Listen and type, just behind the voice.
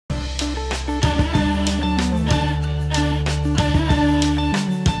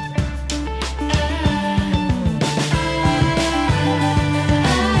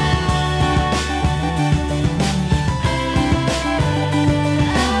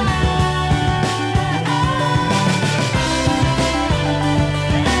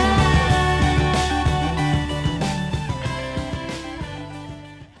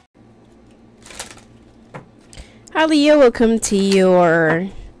Hi Leo, welcome to your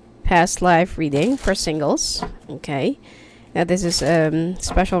past life reading for singles. Okay, now this is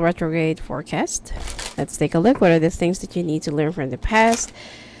special retrograde forecast. Let's take a look. What are the things that you need to learn from the past?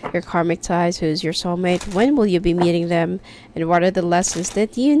 Your karmic ties, who's your soulmate, when will you be meeting them, and what are the lessons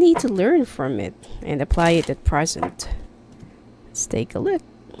that you need to learn from it and apply it at present? Let's take a look.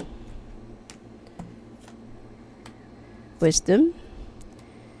 Wisdom.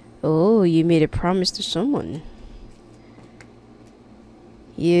 Oh, you made a promise to someone.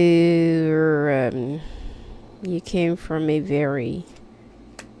 You came from a very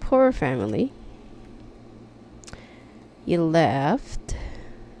poor family. You left.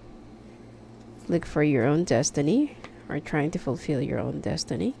 Look for your own destiny, or trying to fulfill your own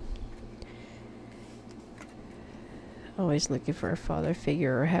destiny. Always looking for a father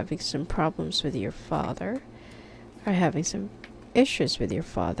figure, or having some problems with your father, or having some issues with your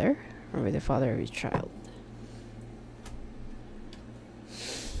father, or with the father of your child.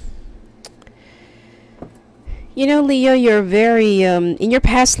 You know, Leo, you're very, in your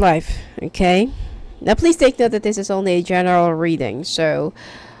past life, okay? Now, please take note that this is only a general reading, so,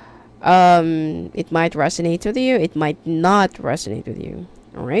 it might resonate with you, it might not resonate with you,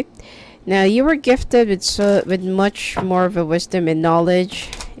 alright? Now, you were gifted with much more of a wisdom and knowledge,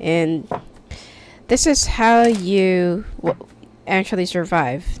 and this is how you actually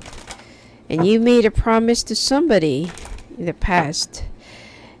survived. And you made a promise to somebody in the past.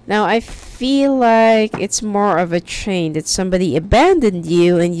 Now, I feel like it's more of a chain that somebody abandoned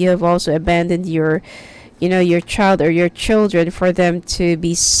you, and you have also abandoned your, your child or your children for them to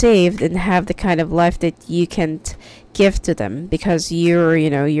be saved and have the kind of life that you can't give to them because you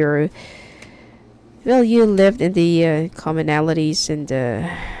lived in the commonalities, and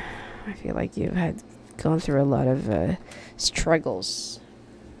I feel like you had gone through a lot of struggles.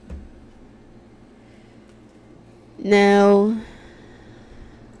 Now,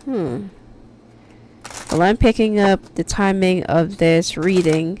 well, I'm picking up the timing of this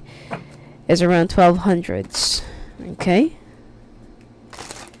reading is around 1200s, okay?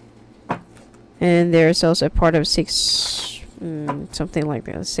 And there's also a part of something like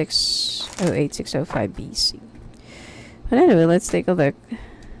that, 608, 605 BC. But anyway, let's take a look.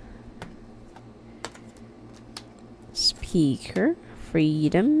 Speaker,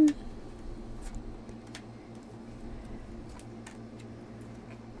 freedom.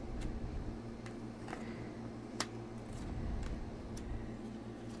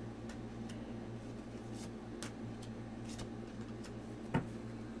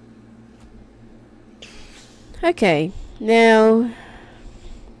 Okay, now,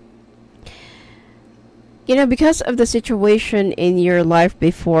 because of the situation in your life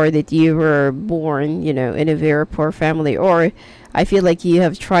before that you were born, in a very poor family, or I feel like you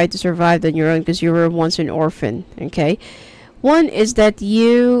have tried to survive on your own because you were once an orphan, okay? One is that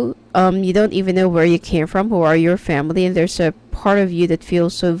you don't even know where you came from, who are your family, and there's a part of you that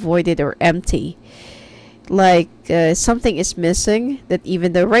feels so voided or empty. Like something is missing, that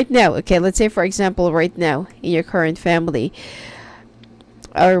even though right now, okay, let's say for example right now in your current family,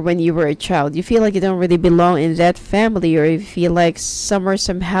 or when you were a child, you feel like you don't really belong in that family, or you feel like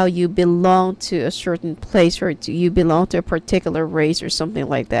somehow you belong to a certain place, or you belong to a particular race or something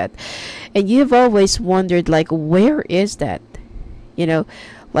like that, and you've always wondered, like, where is that,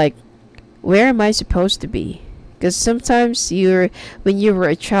 like, where am I supposed to be? Because sometimes when you were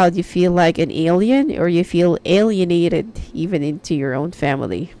a child, you feel like an alien, or you feel alienated even into your own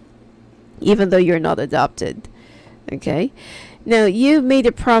family, even though you're not adopted. Okay, now you made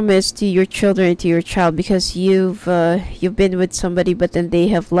a promise to your children, to your child, because you've been with somebody, but then they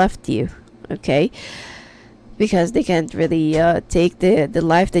have left you. Okay, because they can't really take the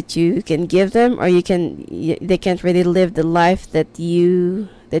life that you can give them, or they can't really live the life that you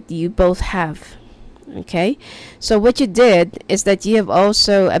both have. Okay, so what you did is that you have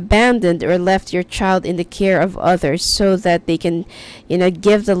also abandoned or left your child in the care of others so that they can,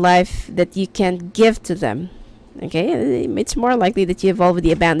 give the life that you can't give to them. Okay, it's more likely that you have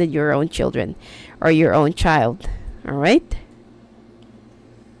already abandoned your own children or your own child. All right,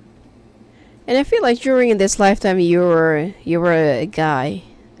 and I feel like during this lifetime you were a guy,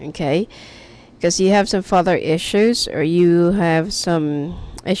 okay, because you have some father issues, or you have some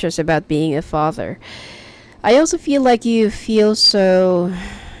issues about being a father. I also feel like you feel so,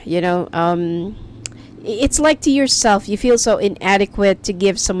 it's like to yourself, you feel so inadequate to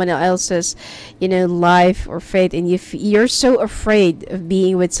give someone else's, life or faith, and you're so afraid of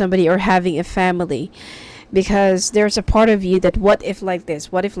being with somebody or having a family, because there's a part of you that, what if like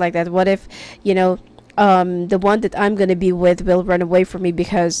this, what if like that, what if, the one that I'm gonna be with will run away from me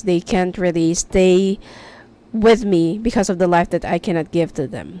because they can't really stay with me because of the life that I cannot give to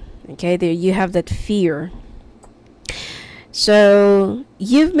them. Okay, there you have that fear. So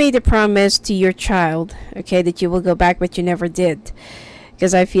you've made a promise to your child, okay, that you will go back, but you never did.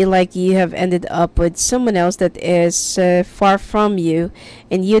 Because I feel like you have ended up with someone else that is far from you,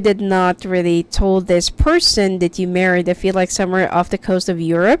 and you did not really told this person that you married, I feel like somewhere off the coast of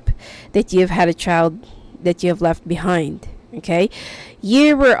Europe, that you've had a child that you have left behind. Okay,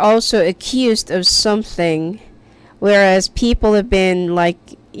 you were also accused of something, whereas people have been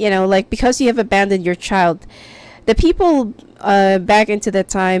like, you know, like, because you have abandoned your child, the people back into that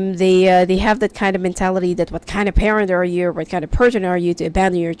time, they have that kind of mentality that what kind of parent are you, or what kind of person are you to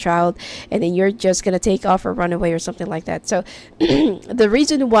abandon your child, and then you're just gonna take off or run away or something like that. So the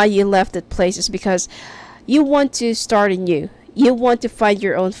reason why you left that place is because you want to start anew. You want to find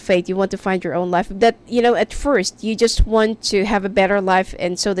your own fate. You want to find your own life. That, you know, at first you just want to have a better life,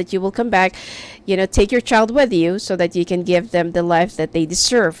 and so that you will come back, you know, take your child with you so that you can give them the life that they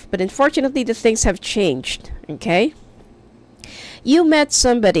deserve. But unfortunately, the things have changed. Okay, you met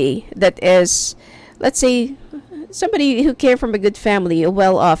somebody that is, let's say, somebody who came from a good family,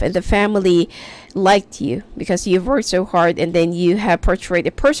 well off, and the family liked you because you've worked so hard, and then you have portrayed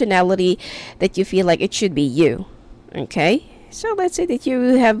a personality that you feel like it should be you. Okay, so let's say that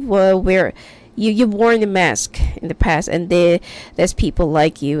you have you've worn a mask in the past, and there's people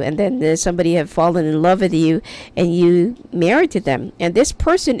like you, and then somebody have fallen in love with you, and you married to them, and this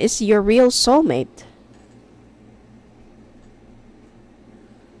person is your real soulmate.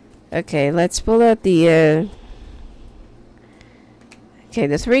 Okay, let's pull out the okay,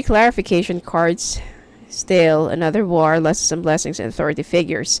 the 3 clarification cards. Still another war, lessons and blessings, and authority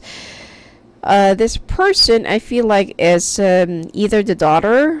figures. This person, I feel like, is either the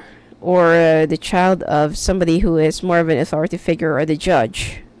daughter or the child of somebody who is more of an authority figure, or the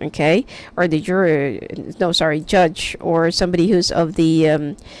judge, okay, or the jury, no, sorry, judge, or somebody who's of the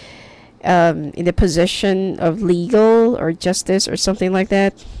in the position of legal or justice or something like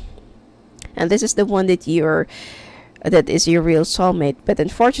that. And this is the one that that is your real soulmate. But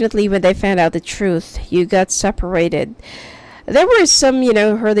unfortunately, when they found out the truth, you got separated. There were some, you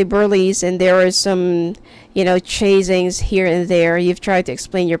know, hurly-burlies, and there were some, you know, chasings here and there. You've tried to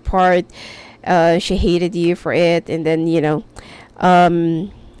explain your part. She hated you for it, and then, you know,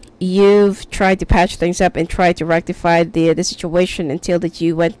 you've tried to patch things up and try to rectify the situation until that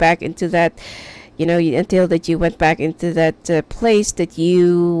you went back into that, you know, until that you went back into that place that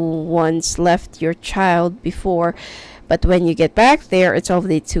you once left your child before. But when you get back there, it's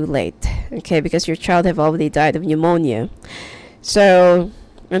already too late, okay, because your child have already died of pneumonia. So,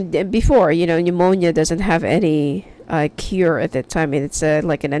 and before, you know, pneumonia doesn't have any cure at that time, and it's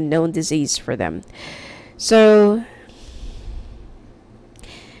like an unknown disease for them. So,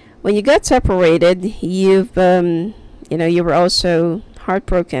 when you got separated, you've, you know, you were also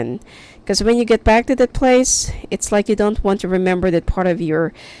heartbroken, because when you get back to that place, it's like you don't want to remember that part of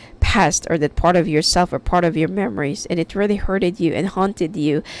your past, or that part of yourself, or part of your memories, and it really hurted you and haunted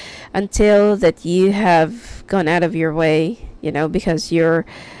you until that you have gone out of your way, you know, because you're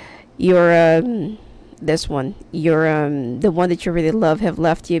this one, the one that you really love, have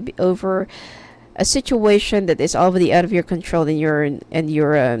left you over a situation that is already out of your control and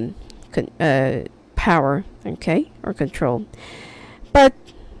your power, okay, or control. But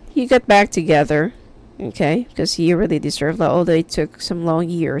you got back together, okay, because you really deserve that, although it took some long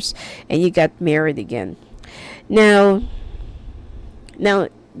years, and you got married again. Now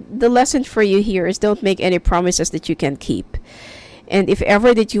the lesson for you here is, don't make any promises that you can keep. And if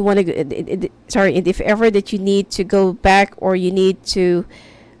ever that you want to and if ever that you need to go back, or you need to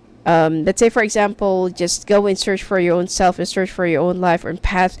let's say, for example, just go and search for your own self, and search for your own life or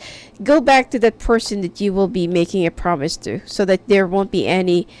path, go back to that person that you will be making a promise to, so that there won't be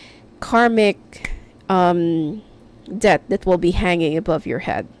any karmic debt that will be hanging above your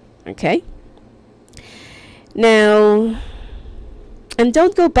head. Okay, now, and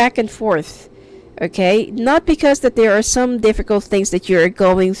don't go back and forth, okay, not because that there are some difficult things that you're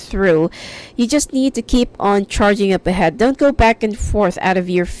going through. You just need to keep on charging up ahead. Don't go back and forth out of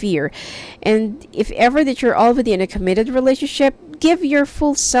your fear. And if ever that you're already in a committed relationship, give your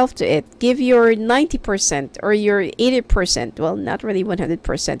full self to it. Give your 90% or your 80%. Well, not really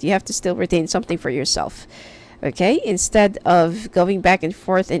 100%. You have to still retain something for yourself, okay, instead of going back and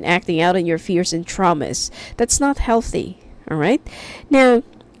forth and acting out on your fears and traumas. That's not healthy. All right, now,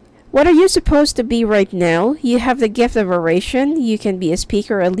 what are you supposed to be right now? You have the gift of oration. You can be a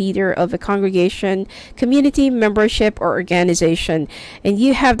speaker, a leader of a congregation, community, membership, or organization, and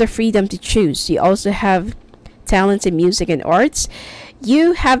you have the freedom to choose. You also have talents in music and arts.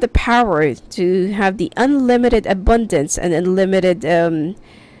 You have the power to have the unlimited abundance and unlimited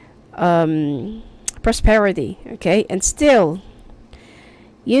prosperity, okay? And still,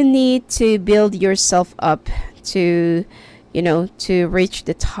 you need to build yourself up to, to reach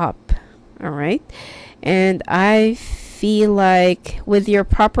the top, all right? And I feel like with your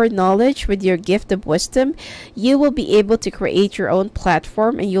proper knowledge, with your gift of wisdom, you will be able to create your own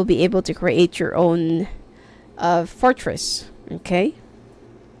platform, and you'll be able to create your own fortress, okay?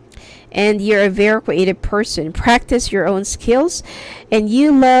 And you're a very creative person. Practice your own skills, and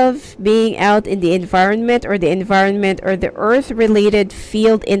you love being out in the environment or the earth related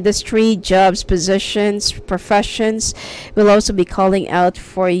field, industry, jobs, positions, professions will also be calling out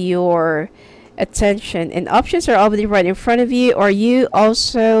for your attention, and options are already right in front of you. Or you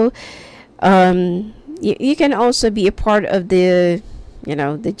also you can also be a part of the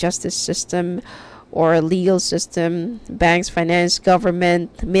the justice system or legal system, banks, finance,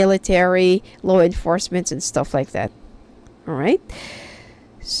 government, military, law enforcement, and stuff like that. All right.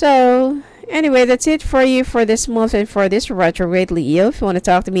 So anyway, that's it for you for this month and for this retrograde Leo. If you want to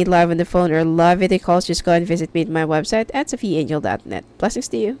talk to me live on the phone or live video calls, just go and visit me at my website at sophiaangel.net. Blessings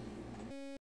to you.